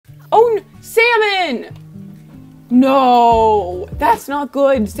Oh, salmon! No, that's not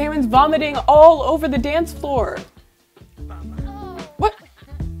good. Salmon's vomiting all over the dance floor. What?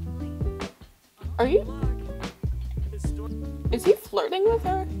 Are you? Is he flirting with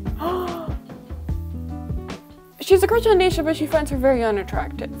her? She's a crush on Naisha, but she finds her very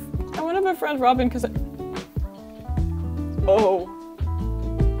unattractive. I want to befriend Robin because Oh.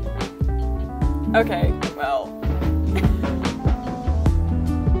 Okay, well.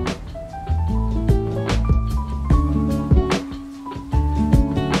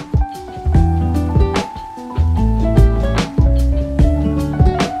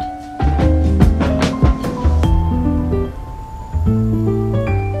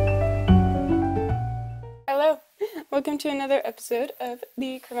 Welcome to another episode of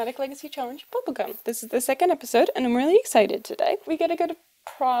the Chromatic Legacy Challenge Bubblegum. This is the second episode, and I'm really excited today. We get to go to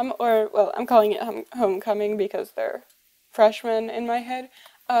prom, or, well, I'm calling it homecoming because they're freshmen in my head.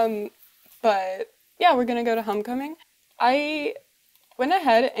 But, yeah, we're gonna go to homecoming. I went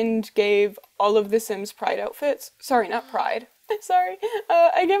ahead and gave all of the Sims Pride outfits. Sorry, not Pride. Sorry.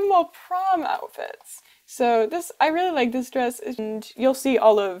 I gave them all prom outfits. So I really like this dress, and you'll see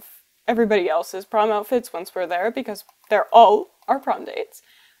all of everybody else's prom outfits once we're there because they're all our prom dates.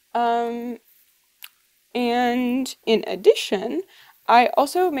 And in addition, I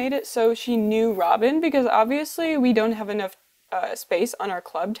also made it so she knew Robin because obviously we don't have enough space on our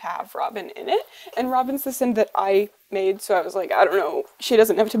club to have Robin in it. And Robin's the sim that I made, so I was like, I don't know, she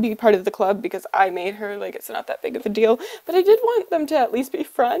doesn't have to be part of the club because I made her, like it's not that big of a deal. But I did want them to at least be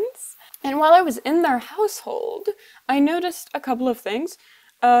friends. And while I was in their household, I noticed a couple of things.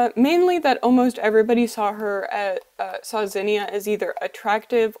 Mainly that almost everybody saw Zinnia as either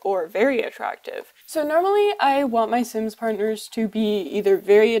attractive or very attractive. So normally I want my Sims partners to be either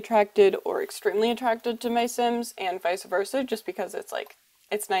very attracted or extremely attracted to my Sims and vice versa, just because it's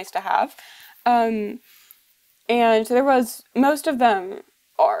nice to have. And most of them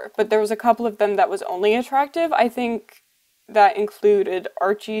are, but there was a couple of them that was only attractive. I think that included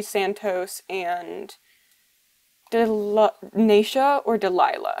Archie, Santos, and Naisha or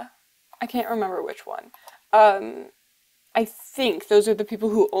Delilah. I can't remember which one. I think those are the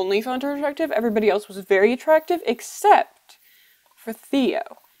people who only found her attractive. Everybody else was very attractive except for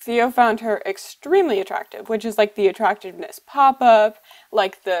Theo. Theo found her extremely attractive, which is like the attractiveness pop-up,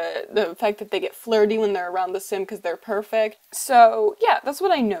 like the fact that they get flirty when they're around the sim because they're perfect. So yeah, that's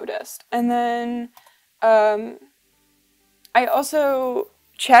what I noticed. And then I also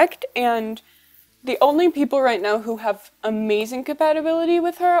checked, and the only people right now who have amazing compatibility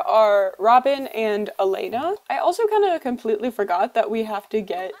with her are Robin and Elena. I also kind of completely forgot that we have to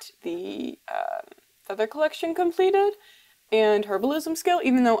get the feather collection completed and herbalism skill,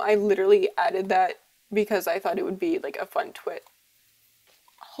 even though I literally added that because I thought it would be like a fun twit.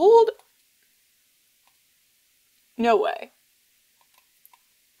 Hold. No way.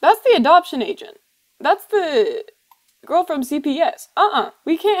 That's the adoption agent. That's the girl from CPS.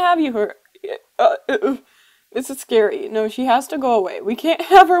 We can't have you here. This is scary. No, she has to go away. We can't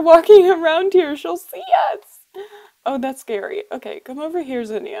have her walking around here. She'll see us. Oh, that's scary. Okay, come over here,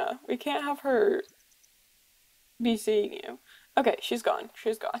 Zinnia. We can't have her be seeing you. Okay, she's gone.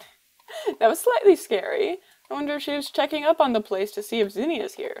 She's gone. That was slightly scary. I wonder if she was checking up on the place to see if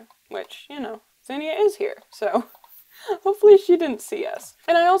Zinnia's here. Which, you know, Zinnia is here. So, hopefully she didn't see us.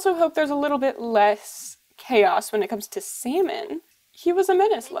 And I also hope there's a little bit less chaos when it comes to Salmon. He was a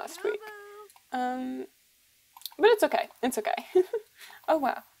menace last week. But it's okay. It's okay. Oh,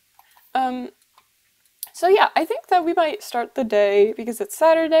 wow. So yeah, I think that we might start the day, because it's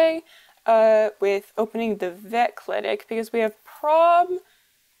Saturday, with opening the vet clinic, because we have prom.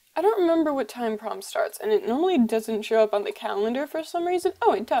 I don't remember what time prom starts, and it normally doesn't show up on the calendar for some reason.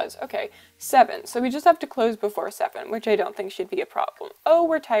 Oh, it does. Okay. 7. So we just have to close before 7, which I don't think should be a problem. Oh,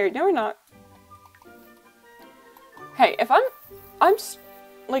 we're tired. No, we're not. Hey, if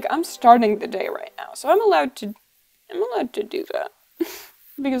I'm starting the day right now, so I'm allowed to do that.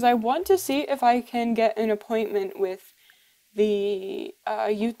 Because I want to see if I can get an appointment with the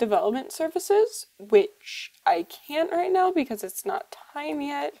Youth Development Services, which I can't right now because it's not time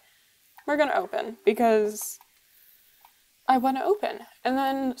yet. We're gonna open, because I want to open. And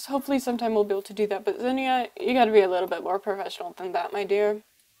then hopefully sometime we'll be able to do that, but Zinnia, you gotta be a little bit more professional than that, my dear.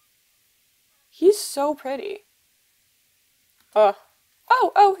 He's so pretty.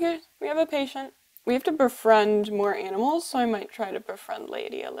 Oh, here, we have a patient. We have to befriend more animals, so I might try to befriend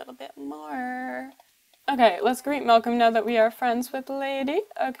Lady a little bit more. Okay, let's greet Malcolm now that we are friends with Lady.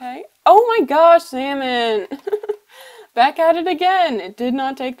 Okay. Oh my gosh, Salmon! Back at it again! It did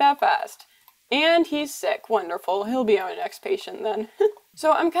not take that fast. And he's sick. Wonderful. He'll be our next patient then.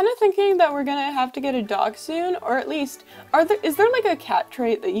 So I'm kind of thinking that we're gonna have to get a dog soon, or at least, is there like a cat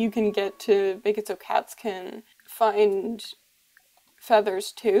trait that you can get to make it so cats can find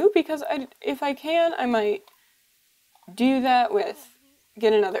feathers too? Because if I can, I might do that with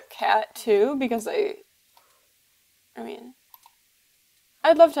get another cat too, because I mean,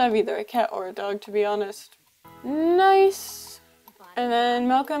 I'd love to have either a cat or a dog, to be honest. Nice. And then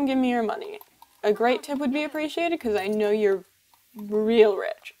Malcolm, give me your money. A great tip would be appreciated because I know you're real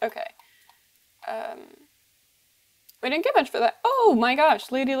rich. Okay. We didn't get much for that. Oh my gosh,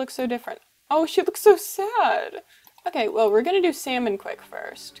 lady looks so different. Oh, she looks so sad. Okay, well, we're gonna do salmon quick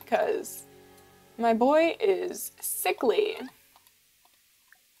first because my boy is sickly.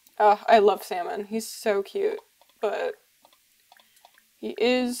 Oh, I love salmon. He's so cute, but he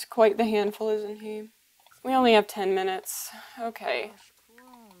is quite the handful, isn't he? We only have 10 minutes. Okay.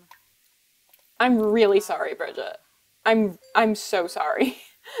 I'm really sorry, Bridget. I'm so sorry.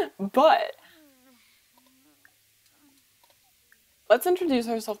 But let's introduce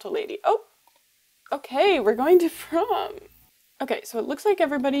ourselves to Lady. Oh, okay, we're going to prom. Okay, so it looks like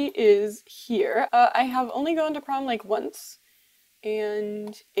everybody is here. I have only gone to prom like once,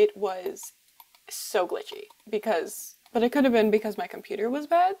 and it was so glitchy but it could have been because my computer was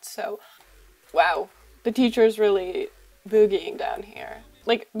bad, so wow. The teacher's really boogieing down here.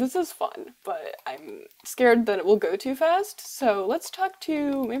 Like, this is fun, but I'm scared that it will go too fast, so let's talk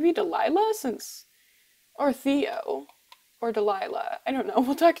to maybe Delilah or Theo, or Delilah. I don't know,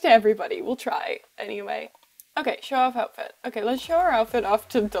 we'll talk to everybody, we'll try, anyway. Okay, show off outfit. Okay, let's show our outfit off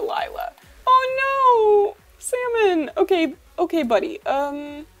to Delilah. Oh no! Salmon! Okay, buddy,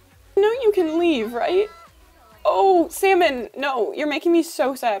 no, you can leave, right? Oh, Salmon, no, you're making me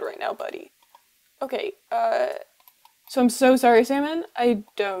so sad right now, buddy. Okay, so I'm so sorry, Salmon. I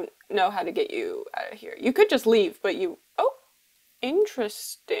don't know how to get you out of here. You could just leave, but oh,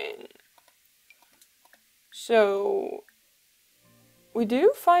 interesting. So, we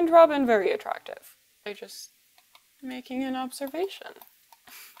do find Robin very attractive. I just making an observation.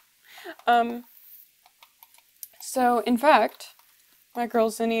 So in fact, my girl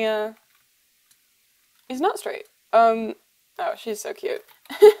Zinnia is not straight. Oh, she's so cute.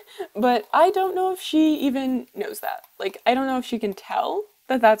 But I don't know if she even knows that. Like, I don't know if she can tell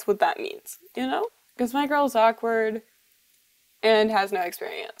that that's what that means, you know? Because my girl's awkward and has no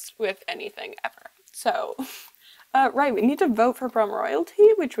experience with anything ever. So, right, we need to vote for prom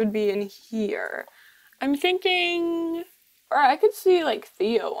royalty, which would be in here. I'm thinking, or I could see, like,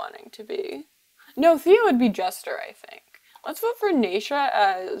 Theo wanting to be. No, Theo would be Jester, I think. Let's vote for Naisha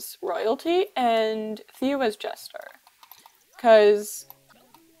as royalty and Theo as Jester. Because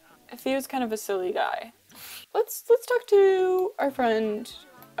Theo's kind of a silly guy. Let's talk to our friend,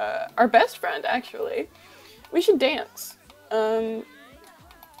 our best friend, actually. We should dance.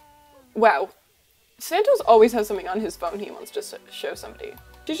 Wow. Santos always has something on his phone he wants to show somebody.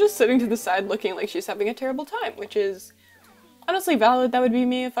 She's just sitting to the side looking like she's having a terrible time, which is honestly valid. That would be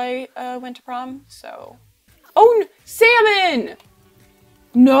me if I went to prom, so. Oh, Salmon!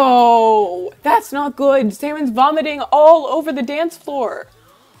 No, that's not good. Salmon's vomiting all over the dance floor.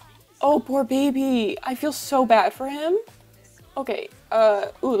 Oh, poor baby. I feel so bad for him. Okay,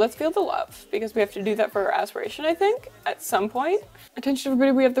 ooh, let's feel the love, because we have to do that for our aspiration, I think, at some point. Attention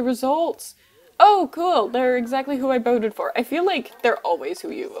everybody, we have the results. Oh, cool, they're exactly who I voted for. I feel like they're always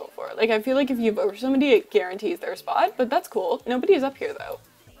who you vote for. Like, I feel like if you vote for somebody, it guarantees their spot, but that's cool. Nobody's up here, though.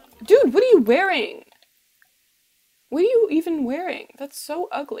 Dude, what are you wearing? What are you even wearing? That's so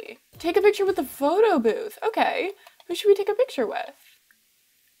ugly. Take a picture with the photo booth. Okay, who should we take a picture with?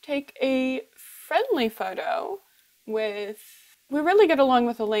 Take a friendly photo with... We really get along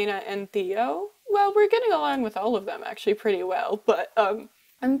with Elena and Theo. Well, we're getting along with all of them actually pretty well, but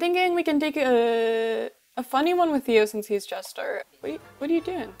I'm thinking we can take a funny one with Theo since he's Jester. What are you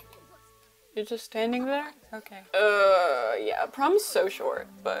doing? You're just standing there? Okay. Yeah, prom's so short,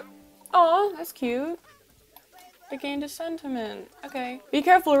 but... Aw, that's cute. I gained a sentiment. Okay. Be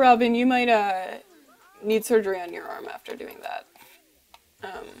careful, Robin, you might need surgery on your arm after doing that.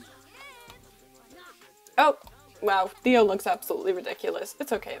 Oh, wow, Theo looks absolutely ridiculous.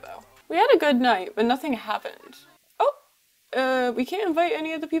 It's okay though. We had a good night, but nothing happened. Oh, we can't invite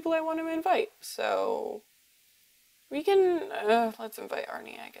any of the people I want to invite, so we can, let's invite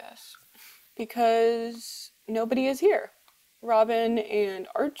Arnie, I guess. Because nobody is here. Robin and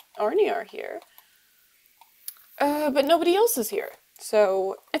Arnie are here. But nobody else is here.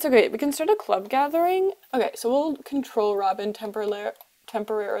 So it's okay, we can start a club gathering. Okay, so we'll control Robin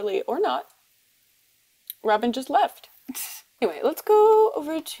temporarily or not. Robin just left. Anyway, let's go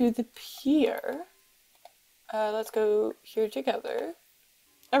over to the pier. Let's go here together.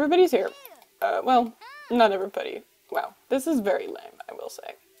 Everybody's here. Well, not everybody. Wow, this is very lame, I will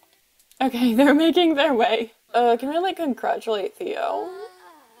say. Okay, they're making their way. Can we, like, congratulate Theo?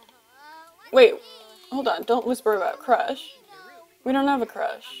 Wait, hold on, don't whisper about crush. We don't have a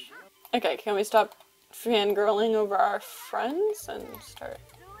crush. Okay, can we stop fangirling over our friends and start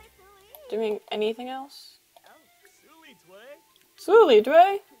doing anything else? Suli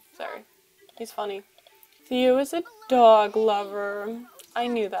Dway? Sorry, he's funny. Theo is a dog lover. I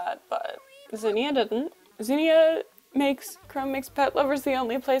knew that, but Zinnia didn't. Zinnia makes pet lovers the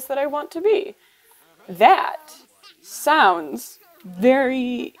only place that I want to be. That sounds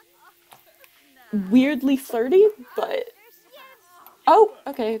very weirdly flirty, but... Oh,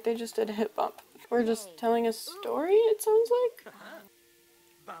 okay, they just did a hip bump. We're just telling a story, it sounds like?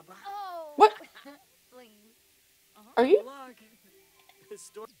 What? Are you?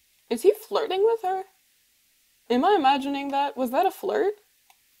 Is he flirting with her? Am I imagining that? Was that a flirt?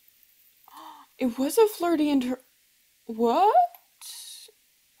 It was a flirty What?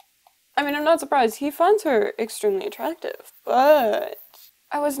 I mean, I'm not surprised. He finds her extremely attractive, but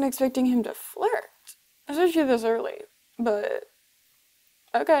I wasn't expecting him to flirt, especially this early, but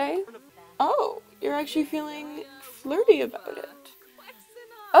okay. Oh, you're actually feeling flirty about it.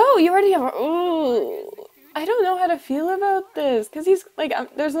 Oh, you already have ooh. I don't know how to feel about this, because he's, like,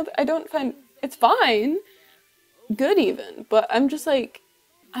 there's nothing, I don't find, it's fine, good even, but I'm just like,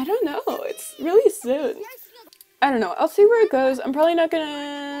 I don't know, it's really soon. I don't know, I'll see where it goes. I'm probably not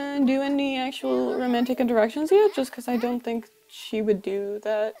gonna do any actual romantic interactions yet, just because I don't think she would do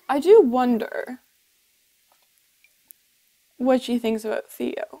that. I do wonder what she thinks about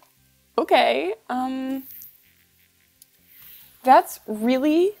Theo. Okay, that's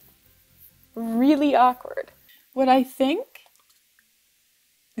really, really awkward. What I think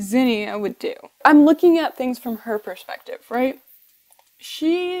Zinnia would do. I'm looking at things from her perspective, right?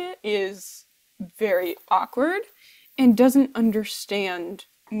 She is very awkward and doesn't understand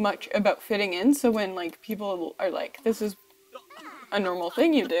much about fitting in, so when, like, people are like, this is a normal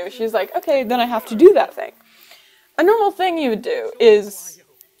thing you do, she's like, okay, then I have to do that thing. A normal thing you would do is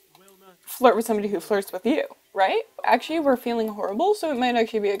flirt with somebody who flirts with you, right? Actually, we're feeling horrible, so it might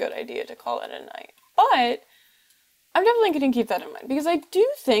actually be a good idea to call it a night. But I'm definitely going to keep that in mind, because I do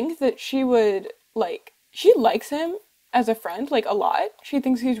think that she would, like, she likes him as a friend, like, a lot. She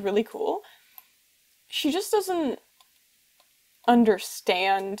thinks he's really cool. She just doesn't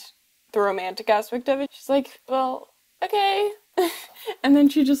understand the romantic aspect of it. She's like, well, okay. And then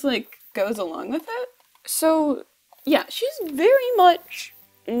she just, like, goes along with it. So, yeah, she's very much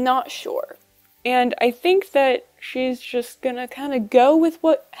not sure. And I think that she's just gonna kind of go with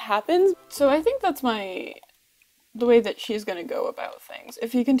what happens. So I think that's the way that she's gonna go about things.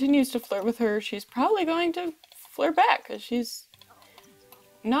 If he continues to flirt with her, she's probably going to flirt back, because she's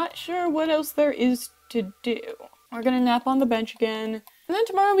not sure what else there is to do. We're gonna nap on the bench again. And then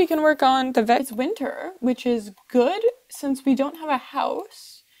tomorrow we can work on the vet. It's winter, which is good since we don't have a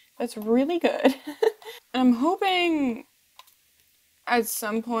house. That's really good. I'm hoping at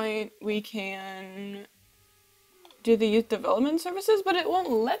some point we can do the youth development services, but it won't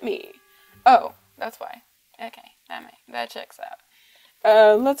let me. Oh, that's why. Okay, that checks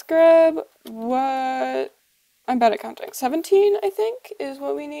out. Let's grab what I'm bad at counting. 17, I think, is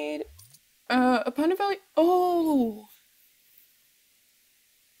what we need. Upon evaluation. Oh!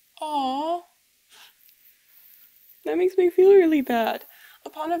 Aww. That makes me feel really bad.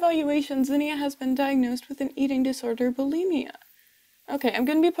 Upon evaluation, Zinnia has been diagnosed with an eating disorder, bulimia. Okay, I'm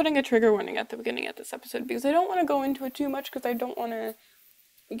gonna be putting a trigger warning at the beginning of this episode, because I don't want to go into it too much, because I don't want to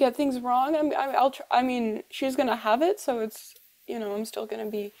get things wrong. I mean, she's gonna have it, so it's, you know, I'm still gonna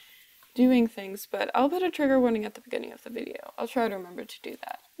be doing things, but I'll put a trigger warning at the beginning of the video. I'll try to remember to do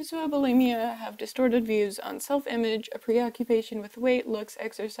that. Those who have bulimia have distorted views on self-image, a preoccupation with weight, looks,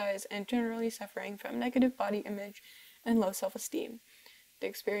 exercise, and generally suffering from negative body image and low self-esteem. They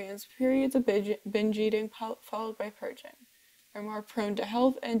experience periods of binge eating followed by purging. Are more prone to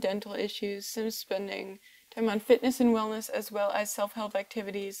health and dental issues, since spending time on fitness and wellness as well as self-help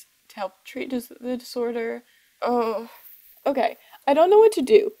activities to help treat the disorder. Oh, okay. I don't know what to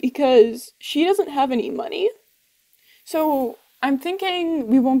do, because she doesn't have any money. So I'm thinking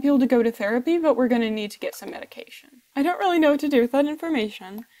we won't be able to go to therapy, but we're going to need to get some medication. I don't really know what to do with that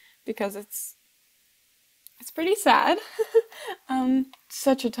information, because it's pretty sad.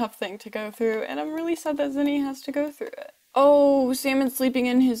 Such a tough thing to go through, and I'm really sad that Zinnia has to go through it. Oh, Salmon's sleeping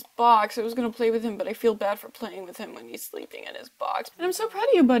in his box. I was gonna play with him, but I feel bad for playing with him when he's sleeping in his box. And I'm so proud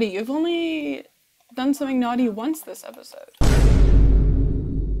of you, buddy. You've only done something naughty once this episode.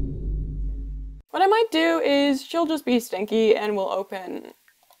 What I might do is she'll just be stinky and we'll open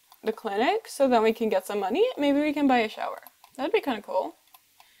the clinic so then we can get some money. Maybe we can buy a shower. That'd be kind of cool.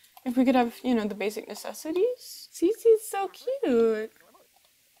 If we could have, you know, the basic necessities. Cece's so cute.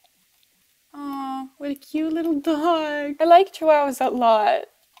 Aw, what a cute little dog. I like chihuahuas a lot.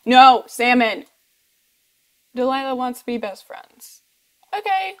 No, Salmon. Delilah wants to be best friends.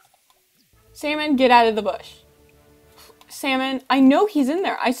 Okay. Salmon, get out of the bush. Salmon, I know he's in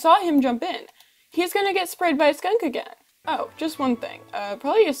there. I saw him jump in. He's gonna get sprayed by a skunk again. Oh, just one thing.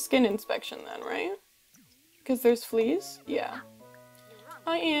 Probably a skin inspection then, right? Because there's fleas? Yeah.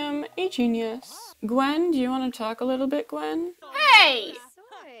 I am a genius. Gwen, do you want to talk a little bit, Gwen? Hey!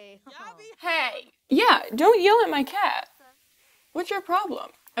 Hey! Yeah, don't yell at my cat. What's your problem?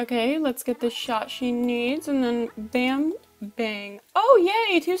 Okay, let's get the shot she needs, and then bam, bang. Oh,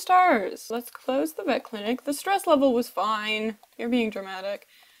 yay, 2 stars. Let's close the vet clinic. The stress level was fine. You're being dramatic.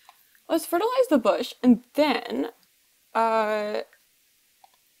 Let's fertilize the bush, and then,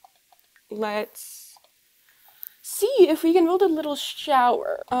 let's see if we can build a little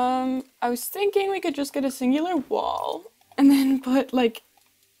shower. I was thinking we could just get a singular wall, and then put, like,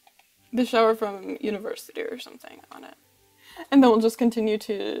 the shower from university or something on it. And then we'll just continue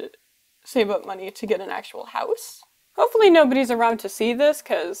to save up money to get an actual house. Hopefully nobody's around to see this,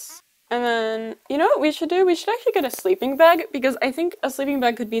 and then, you know what we should do? We should actually get a sleeping bag, because I think a sleeping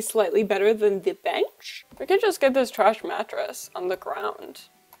bag could be slightly better than the bench. We could just get this trash mattress on the ground.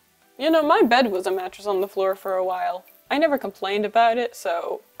 You know, my bed was a mattress on the floor for a while. I never complained about it,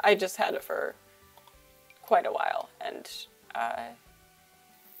 so I just had it for quite a while, and,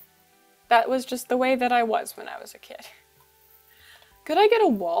 that was just the way that I was when I was a kid. Could I get a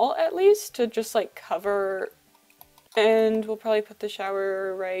wall at least to just like cover, and we'll probably put the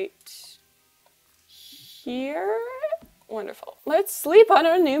shower right here? Wonderful. Let's sleep on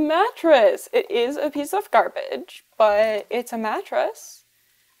our new mattress. It is a piece of garbage, but it's a mattress.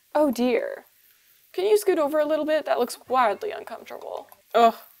 Oh dear. Can you scoot over a little bit? That looks wildly uncomfortable.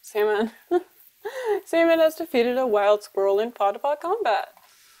 Ugh, Salmon. Salmon has defeated a wild squirrel in pot-to-pot combat.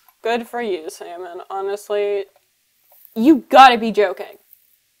 Good for you, Salmon. Honestly, you gotta be joking.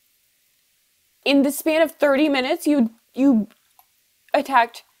 In the span of 30 minutes, you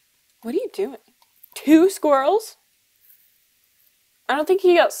attacked... What are you doing? 2 squirrels? I don't think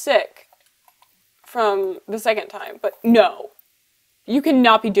he got sick from the second time, but no. You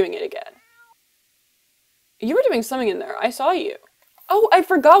cannot be doing it again. You were doing something in there. I saw you. Oh, I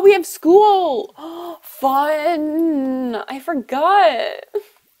forgot we have school! Fun! I forgot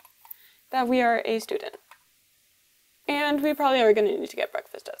that we are a student. And we probably are going to need to get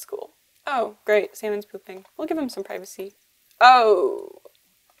breakfast at school. Oh, great. Salmon's pooping. We'll give him some privacy. Oh.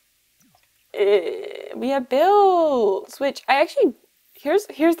 We have bills, which I actually... Here's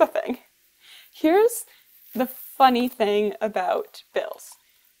the thing. Here's the funny thing about bills.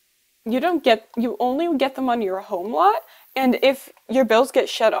 You only get them on your home lot, and if your bills get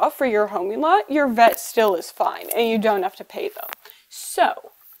shut off for your home lot, your vet still is fine, and you don't have to pay them.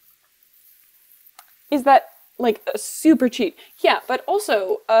 So, is that like a super cheat? Yeah, but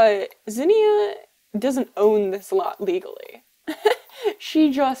also, Zinnia doesn't own this lot legally.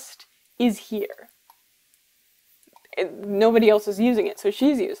 She just is here. Nobody else is using it, so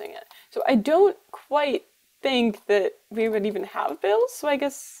she's using it. So I don't quite think that we would even have bills, so I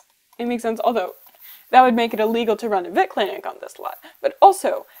guess it makes sense, although that would make it illegal to run a vet clinic on this lot. But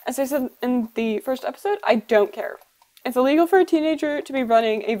also, as I said in the first episode, I don't care. It's illegal for a teenager to be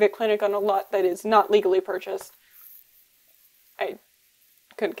running a vet clinic on a lot that is not legally purchased. I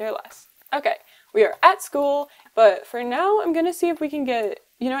couldn't care less. Okay, we are at school, but for now I'm gonna see if we can get,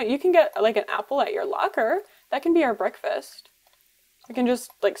 you know, you can get like an apple at your locker. That can be our breakfast. We can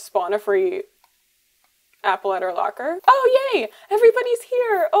just like spawn a free apple at our locker. Oh yay! Everybody's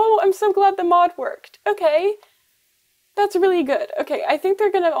here! Oh, I'm so glad the mod worked. Okay. That's really good. Okay, I think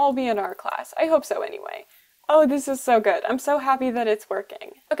they're gonna all be in our class. I hope so anyway. Oh, this is so good. I'm so happy that it's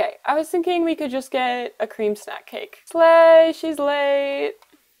working. Okay, I was thinking we could just get a cream snack cake. Slay, she's late.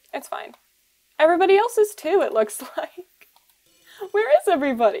 It's fine. Everybody else is too, it looks like. Where is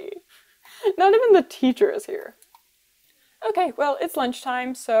everybody? Not even the teacher is here. Okay, well, it's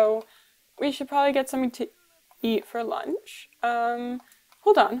lunchtime, so we should probably get something to eat for lunch.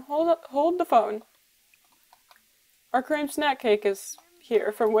 Hold on, hold the phone. Our cream snack cake is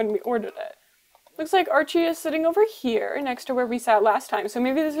here from when we ordered it. Looks like Archie is sitting over here next to where we sat last time, so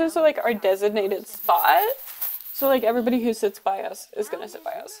maybe this is like our designated spot. So like everybody who sits by us is gonna sit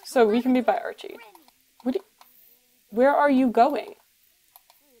by us. So we can be by Archie. Where are you going?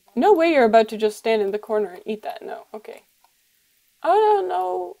 No way you're about to just stand in the corner and eat that. No, okay. I don't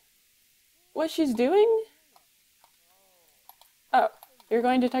know what she's doing. Oh, You're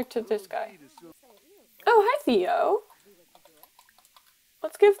going to talk to this guy. Oh, hi, Theo.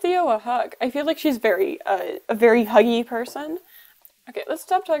 Let's give Theo a hug. I feel like she's a very huggy person. Okay, let's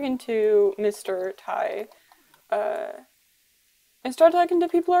stop talking to Mr. Tai, and start talking to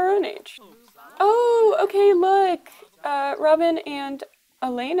people our own age. Oh, okay, look. Robin and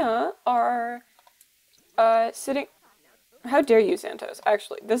Elena are, sitting... How dare you, Santos?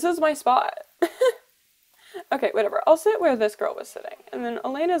 Actually, this is my spot. Okay, whatever. I'll sit where this girl was sitting. And then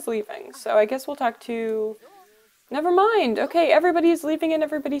Elena's leaving, so I guess we'll talk to... Never mind. Okay, everybody's leaving and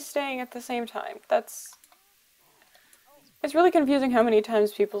everybody's staying at the same time. That's... It's really confusing how many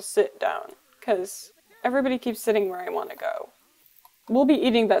times people sit down, because everybody keeps sitting where I want to go. We'll be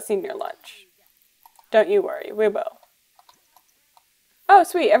eating that senior lunch. Don't you worry, we will. Oh,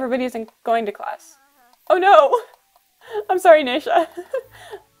 sweet, everybody's going to class. Oh no! I'm sorry, Naisha.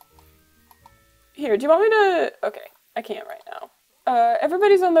 Here, do you want me to... Okay, I can't right now.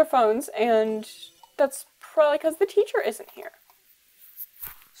 Everybody's on their phones, and that's probably because the teacher isn't here.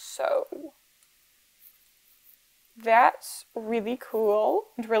 So... That's really cool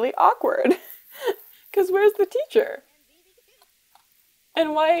and really awkward. Because where's the teacher?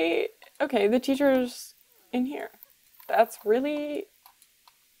 And why... Okay, the teacher's in here. That's really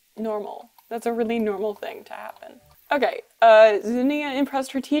normal. That's a really normal thing to happen. Okay, Zinnia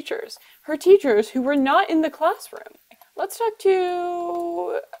impressed her teachers. Her teachers who were not in the classroom. Let's talk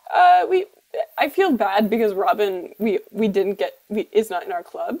to... I feel bad because Robin, is not in our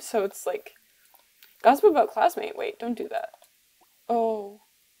club, so it's like... Gossip about classmate. Wait, don't do that. Oh.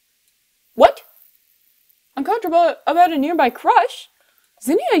 What? Uncomfortable about a nearby crush?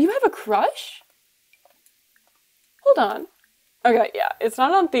 Zinnia, you have a crush? Hold on. Okay, yeah, it's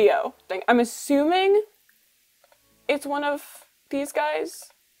not on Theo. I'm assuming it's one of these guys.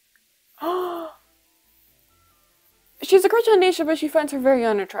 She's a crush on Naisha, but she finds her very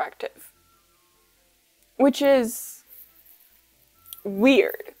unattractive. Which is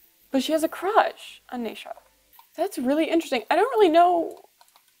weird. But she has a crush on Naisha. That's really interesting. I don't really know.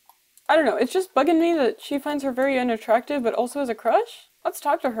 I don't know. It's just bugging me that she finds her very unattractive, but also has a crush. Let's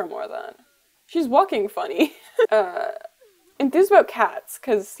talk to her more then. She's walking funny. Enthused about cats,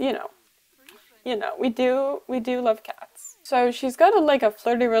 because, you know, we do love cats. So she's got a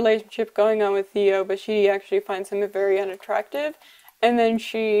flirty relationship going on with Theo, but she actually finds him very unattractive. And then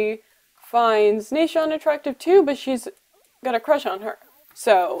she finds Naisha unattractive too, but she's got a crush on her.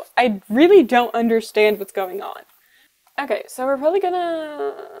 So, I really don't understand what's going on. Okay, so we're probably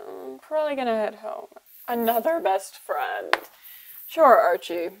gonna head home. Another best friend. Sure,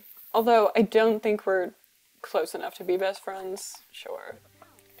 Archie. Although, I don't think we're close enough to be best friends. Sure.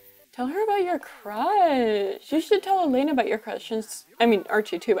 Tell her about your crush. You should tell Elena about your crush. I mean,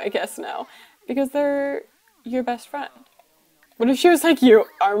 Archie too, I guess now. Because they're your best friend. What if she was like, you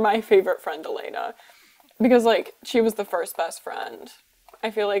are my favorite friend, Elena? Because, like, she was the first best friend. I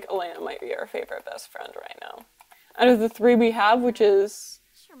feel like Elena might be our favorite best friend right now. Out of the three we have, which is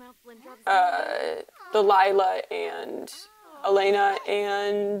Delilah and Elena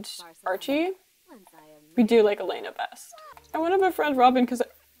and Archie, we do like Elena best. I want to befriend Robin because...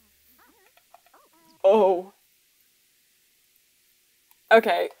 Oh.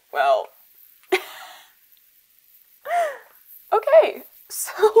 Okay, well... Okay,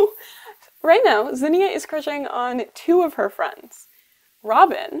 so right now Zinnia is crushing on two of her friends.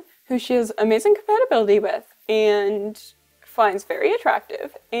 Robin, who she has amazing compatibility with and finds very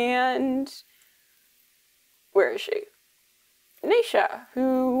attractive, and where is she? Naisha,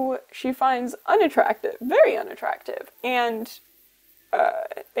 who she finds unattractive, very unattractive, and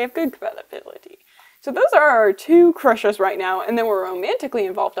they have good compatibility. So those are our two crushes right now, and then we're romantically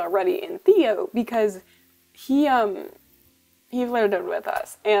involved already in Theo because he flirted with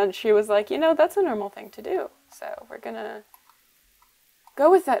us, and she was like, you know, that's a normal thing to do, so we're gonna go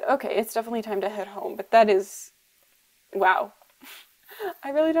with that. Okay, it's definitely time to head home, but that is... Wow. I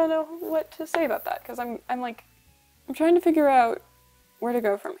really don't know what to say about that, because I'm trying to figure out where to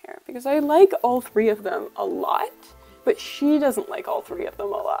go from here, because I like all three of them a lot, but she doesn't like all three of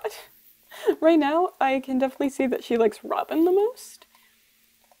them a lot. Right now, I can definitely see that she likes Robin the most,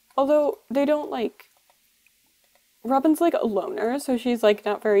 although they don't like... Robin's like a loner, so she's like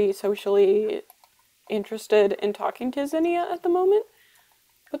not very socially interested in talking to Zinnia at the moment.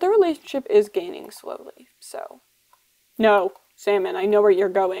 But the relationship is gaining slowly, so... No, Salmon, I know where you're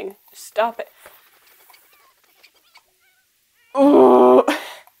going. Stop it. Oh,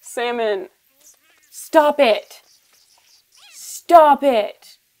 Salmon. Stop it. Stop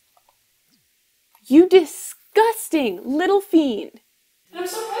it. You disgusting little fiend. I'm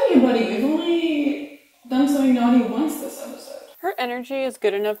so proud of you, buddy. You've only done something naughty once this episode. Her energy is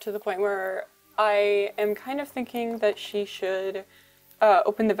good enough to the point where I am kind of thinking that she should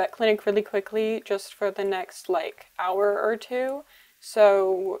open the vet clinic really quickly just for the next like hour or two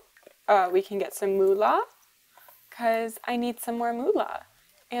so we can get some moolah because I need some more moolah.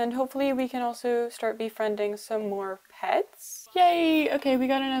 And hopefully we can also start befriending some more pets. Yay! Okay, we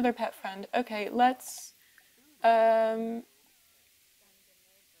got another pet friend. Okay, let's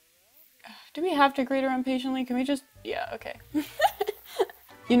do we have to greet her impatiently? Can we just... Yeah, okay.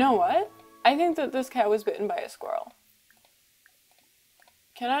 You know what? I think that this cat was bitten by a squirrel.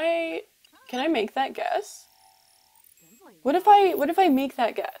 Can I make that guess? What if I make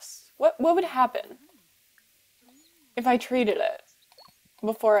that guess? What would happen if I treated it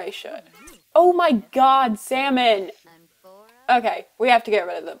before I should? Oh my god, salmon! Okay, we have to get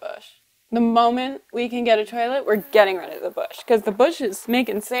rid of the bush. The moment we can get a toilet, we're getting rid of the bush. Because the bush is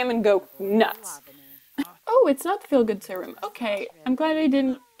making salmon go nuts. Oh, it's not the feel-good serum. Okay, I'm glad I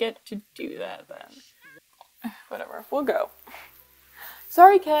didn't get to do that then. Whatever, we'll go.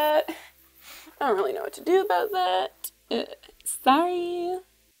 Sorry, cat. I don't really know what to do about that. Sorry.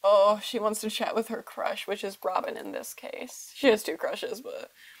 Oh, she wants to chat with her crush, which is Robin in this case. She has two crushes,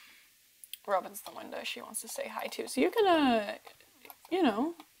 but Robin's the one that she wants to say hi to. So you can, you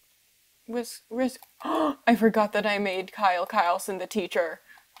know, risk. I forgot that I made Kyle Kyleson the teacher.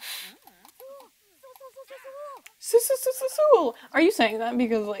 Are you saying that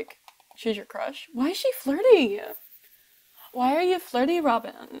because, like, she's your crush? Why is she flirty? Why are you flirty,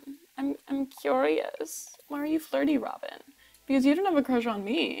 Robin? I'm curious. Why are you flirty, Robin? Because you don't have a crush on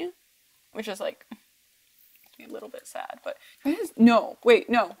me. Which is, like, makes me a little bit sad, but... No, wait,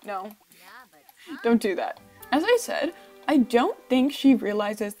 no. Don't do that. As I said, I don't think she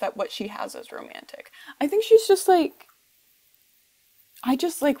realizes that what she has is romantic. I think she's just like... I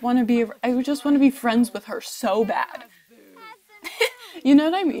just want to be friends with her so bad. You know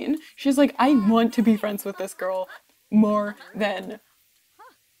what I mean? She's like, I want to be friends with this girl more than,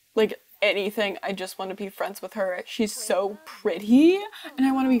 like, anything. I just want to be friends with her. She's so pretty, and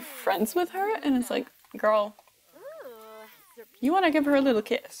I want to be friends with her, and it's like, girl, you want to give her a little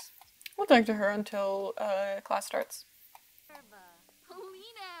kiss. We'll talk to her until class starts.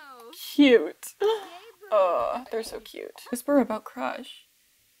 Cute. Oh, they're so cute. Whisper about crush.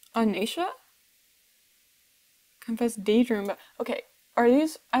 On Naisha? Confess daydream about... Okay, are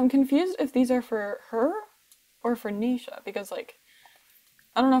these... I'm confused if these are for her or for Naisha, because, like,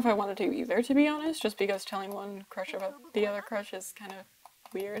 I don't know if I want to do either, to be honest, just because telling one crush about the other crush is kind of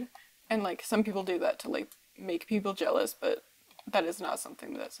weird. And, like, some people do that to, like, make people jealous, but that is not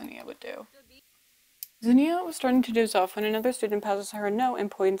something that Zinnia would do. Zinnia was starting to doze off when another student passes her a note and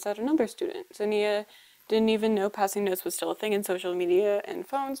points at another student. Zinnia didn't even know passing notes was still a thing in social media and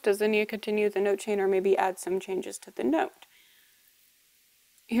phones. Does Zinnia continue the note chain or maybe add some changes to the note?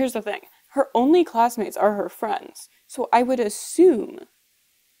 Here's the thing. Her only classmates are her friends, so I would assume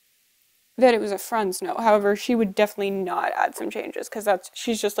that it was a friend's note. However, she would definitely not add some changes because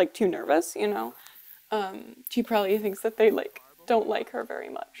she's just, like, too nervous, you know? She probably thinks that they, like, don't like her very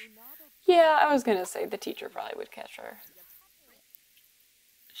much. Yeah, I was gonna say the teacher probably would catch her.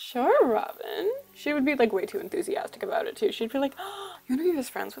 Sure, Robin. She would be, like, way too enthusiastic about it, too. She'd be like, oh, you wanna be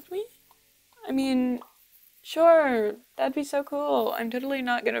best friends with me? I mean, sure, that'd be so cool. I'm totally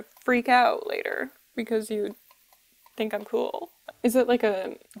not gonna freak out later because you think I'm cool. Is it like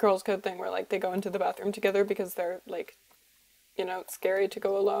a girls' code thing where, like, they go into the bathroom together because they're, like, you know, scary to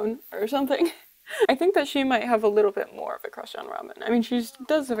go alone or something? I think that she might have a little bit more of a crush on Robin. I mean, she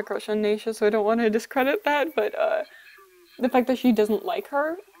does have a crush on Naisha, so I don't want to discredit that, but the fact that she doesn't like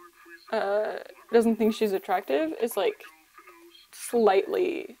her, doesn't think she's attractive, is, like,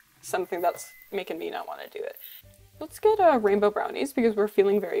 slightly something that's making me not want to do it. Let's get rainbow brownies, because we're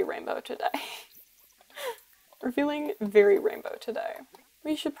feeling very rainbow today. We're feeling very rainbow today.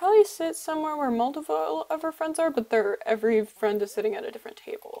 We should probably sit somewhere where multiple of our friends are, but every friend is sitting at a different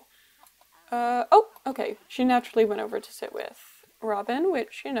table. Oh, okay. She naturally went over to sit with Robin,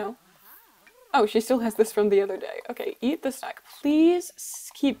 which, you know. Oh, she still has this from the other day. Okay, eat the snack. Please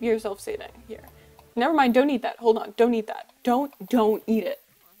keep yourself sitting here. Never mind, don't eat that. Hold on, don't eat that. Don't eat it.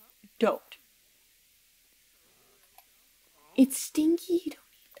 Don't. It's stinky, don't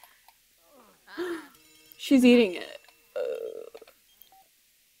eat that. She's eating it.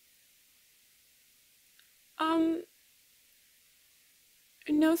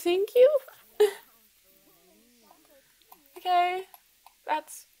 No thank you? Okay,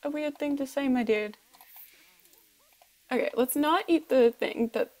 that's a weird thing to say, my dude. Okay, let's not eat the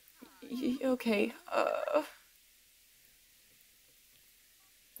thing that... Okay,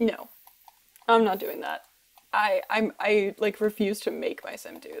 no. I'm not doing that. I like refuse to make my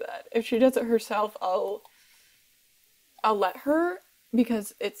sim do that. If she does it herself, I'll let her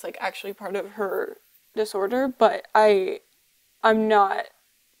because it's like actually part of her disorder, but I'm not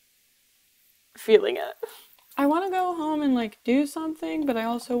feeling it. I want to go home and like do something, but I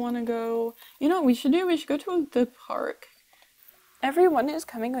also want to go, you know what we should do? We should go to the park. Everyone is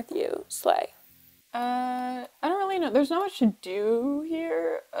coming with you, Slay. I don't really know. There's not much to do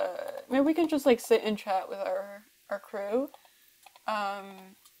here. Maybe we can just like sit and chat with our crew.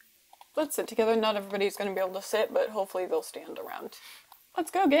 Let's sit together. Not everybody's gonna be able to sit, but hopefully they'll stand around.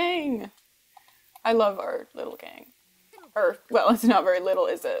 Let's go, gang! I love our little gang. Or, well, it's not very little,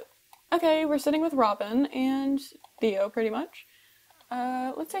 is it? Okay, we're sitting with Robin and Theo, pretty much.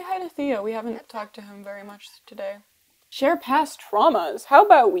 Let's say hi to Theo. We haven't talked to him very much today. Share past traumas. How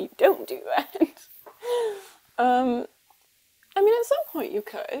about we don't do that? I mean, at some point you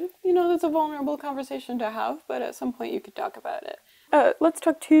could. You know, that's a vulnerable conversation to have, but at some point you could talk about it. Let's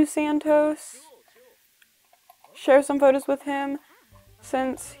talk to Santos. Share some photos with him,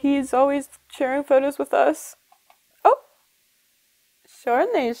 since he's always sharing photos with us. Oh! Sure,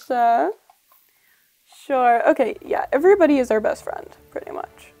 Nisha. Sure. Okay, yeah, everybody is our best friend, pretty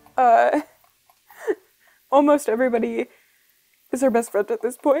much. Almost everybody is our best friend at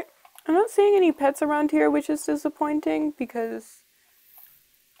this point. I'm not seeing any pets around here, which is disappointing, because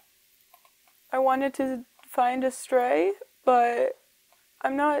I wanted to find a stray, but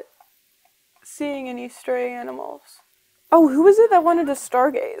I'm not seeing any stray animals. Oh, who was it that wanted to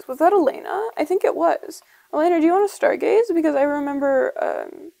stargaze? Was that Elena? I think it was. Elena, do you want to stargaze? Because I remember,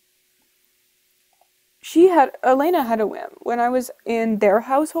 Elena had a whim when I was in their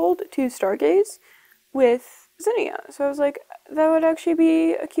household to stargaze with Zinnia. So I was like, that would actually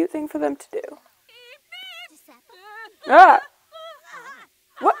be a cute thing for them to do. Ah!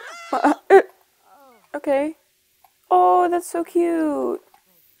 What? Okay. Oh, that's so cute.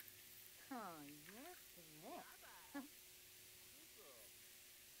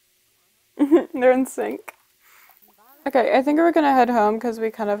 They're in sync. Okay, I think we're gonna head home because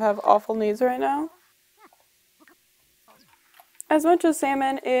we kind of have awful needs right now. As much as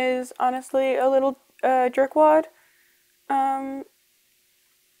Salmon is honestly a little jerkwad, I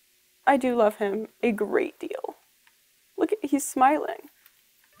do love him a great deal. Look, he's smiling.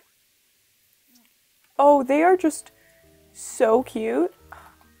 Oh, they are just so cute.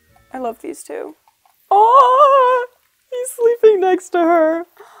 I love these two. Oh, he's sleeping next to her.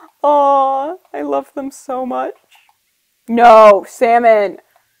 Oh, I love them so much. No, Salmon.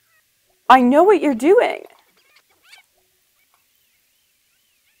 I know what you're doing.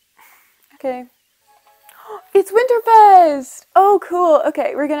 Okay. It's Winterfest! Oh, cool.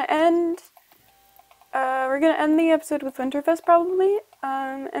 Okay, we're gonna end the episode with Winterfest probably,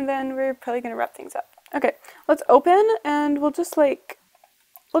 and then we're probably gonna wrap things up. Okay, let's open, and we'll just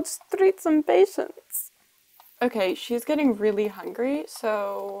let's treat some patients. Okay, she's getting really hungry,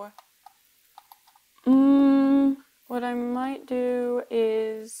 so, what I might do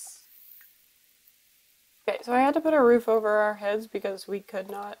is, okay, so I had to put a roof over our heads because we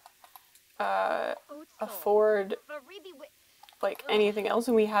could not afford like anything else,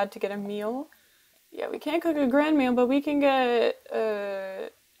 and we had to get a meal. Yeah, we can't cook a grand meal, but we can get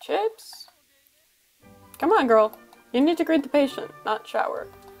chips. Come on, girl. You need to greet the patient, not shower.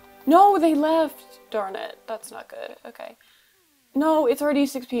 No, they left. Darn it. That's not good. Okay. No, it's already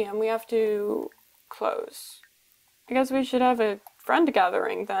 6 p.m. We have to close. I guess we should have a friend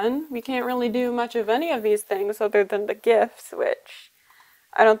gathering then. We can't really do much of any of these things other than the gifts, which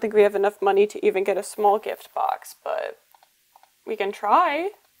I don't think we have enough money to even get a small gift box, but we can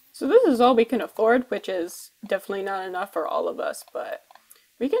try. So this is all we can afford, which is definitely not enough for all of us, but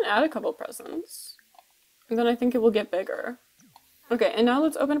we can add a couple presents. And then I think it will get bigger. Okay, and now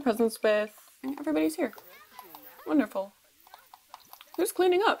let's open presents with... Everybody's here. Wonderful. Who's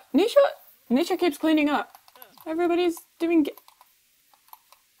cleaning up? Nisha? Nisha keeps cleaning up. Everybody's doing...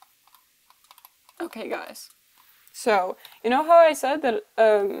 Okay, guys. So, you know how I said that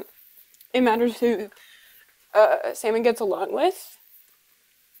it matters who Salmon gets along with?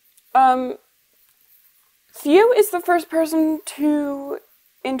 Theo is the first person to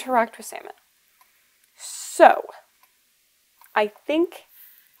interact with Salmon. So, I think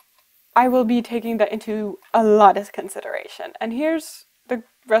I will be taking that into a lot of consideration. And here's the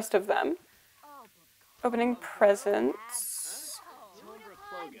rest of them. Opening presents.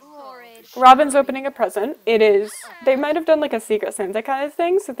 Robin's opening a present. It is, they might have done like a Secret Santa kind of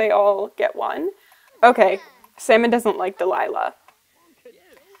thing, so they all get one. Okay, Salmon doesn't like Delilah.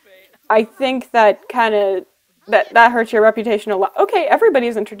 I think that kind of, that hurts your reputation a lot. Okay,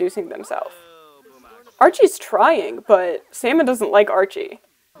 everybody's introducing themselves. Archie's trying, but Salmon doesn't like Archie.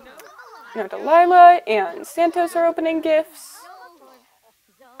 Now Delilah and Santos are opening gifts.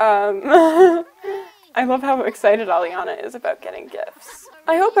 I love how excited Aliana is about getting gifts.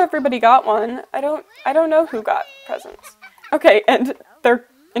 I hope everybody got one. I don't know who got presents. Okay, and they're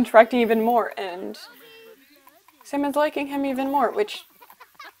interacting even more, and Salmon's liking him even more, which,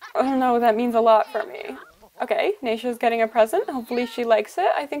 I don't know, that means a lot for me. Okay, Naisha's getting a present. Hopefully she likes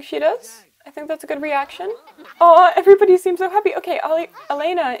it. I think she does. I think that's a good reaction. Oh, everybody seems so happy. Okay,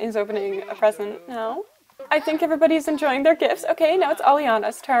 Elena is opening a present now. I think everybody's enjoying their gifts. Okay, now it's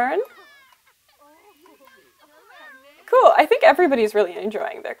Aliana's turn. Cool, I think everybody's really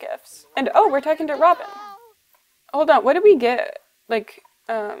enjoying their gifts. And oh, we're talking to Robin. Hold on, what did we get? Like,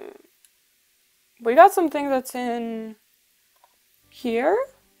 we got something that's in here?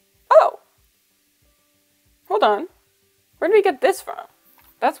 Oh! Hold on. Where did we get this from?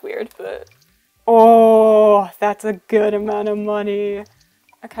 That's weird, but... Oh, that's a good amount of money.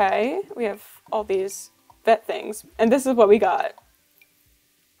 Okay, we have all these vet things, and this is what we got.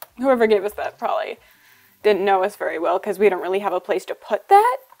 Whoever gave us that probably didn't know us very well, because we don't really have a place to put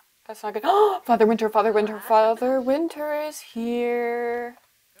that. That's not good. Oh, Father Winter, Father Winter, Father Winter is here.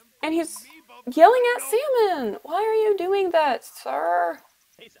 And he's yelling at Salmon. Why are you doing that, sir?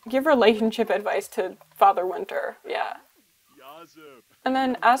 Give relationship advice to Father Winter. Yeah. And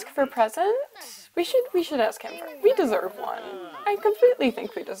then ask for presents? We should ask him for. We deserve one. I completely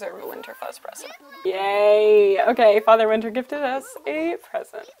think we deserve a Winter Fuzz present. Yay! Okay, Father Winter gifted us a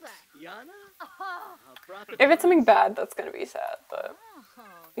present. If it's something bad, that's gonna be sad, but...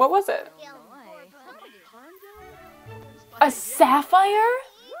 What was it? A sapphire?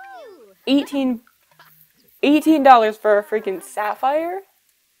 $18 for a freaking sapphire?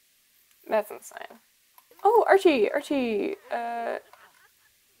 That's insane. Oh, Archie,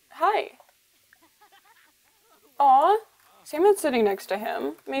 hi. Aw, Salmon's sitting next to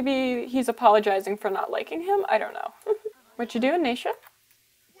him. Maybe he's apologizing for not liking him? I don't know. What you doing, Naisha?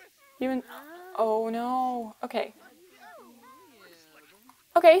 You and... Oh no. Okay.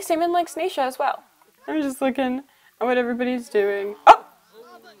 Okay, Salmon likes Naisha as well. I'm just looking at what everybody's doing. Oh!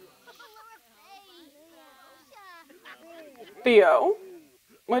 Theo,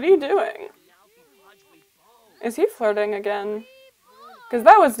 what are you doing? Is he flirting again? Because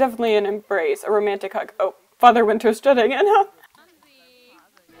that was definitely an embrace, a romantic hug. Oh, Father Winter's jutting in, huh?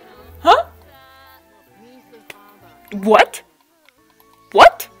 Huh? What?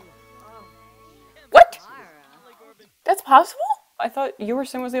 What? What? That's possible? I thought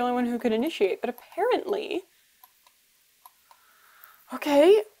Ewerson was the only one who could initiate, but apparently...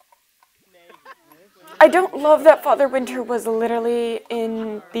 Okay. I don't love that Father Winter was literally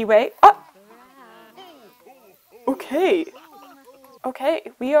in the way. Oh! Okay.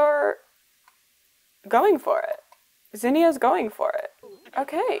 Okay, we are going for it. Zinnia's going for it.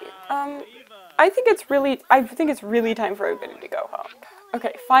 Okay, I think it's really time for everybody to go home.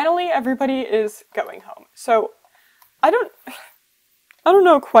 Okay, finally everybody is going home. So, I don't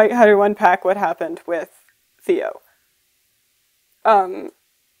know quite how to unpack what happened with Theo. I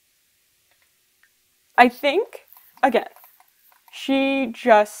think, again, she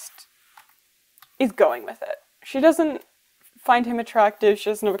just is going with it. She doesn't find him attractive,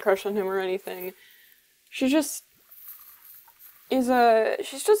 she doesn't have a crush on him or anything. She just is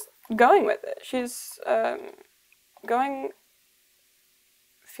she's just going with it. She's,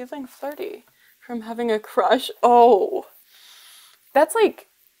 feeling flirty from having a crush. Oh, that's like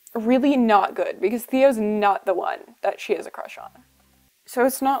really not good because Theo's not the one that she has a crush on. So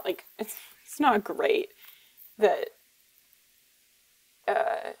it's not like, it's not great that,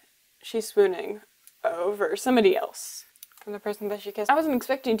 she's swooning over somebody else from the person that she kissed. I wasn't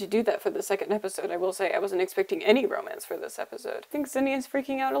expecting to do that for the second episode, I will say. I wasn't expecting any romance for this episode. I think Zinnia is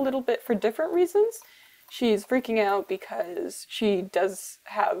freaking out a little bit for different reasons. She's freaking out because she does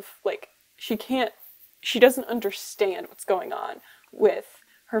have, like, she doesn't understand what's going on with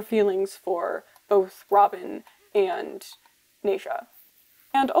her feelings for both Robin and Naisha.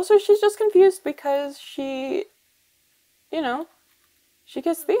 And also she's just confused because she, you know, she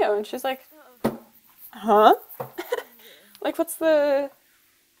kissed Theo and she's like, huh? Like, what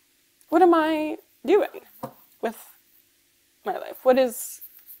am I doing with my life? What do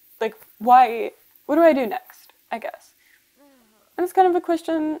I do next, I guess? And it's kind of a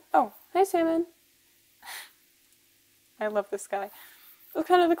question, oh, hi Salmon. I love this guy. It's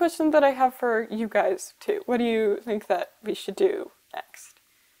kind of the question that I have for you guys, too. What do you think that we should do next?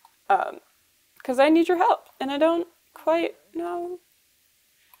 Because I need your help, and I don't quite know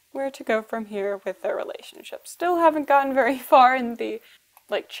where to go from here with their relationship. Still haven't gotten very far in the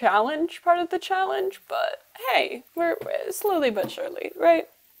like challenge part of the challenge, but hey, we're slowly but surely, right?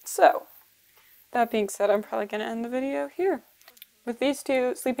 So, that being said, I'm probably gonna end the video here. With these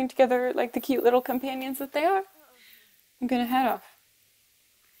two sleeping together like the cute little companions that they are, I'm gonna head off.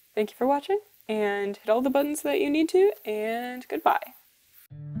 Thank you for watching, and hit all the buttons that you need to, and goodbye.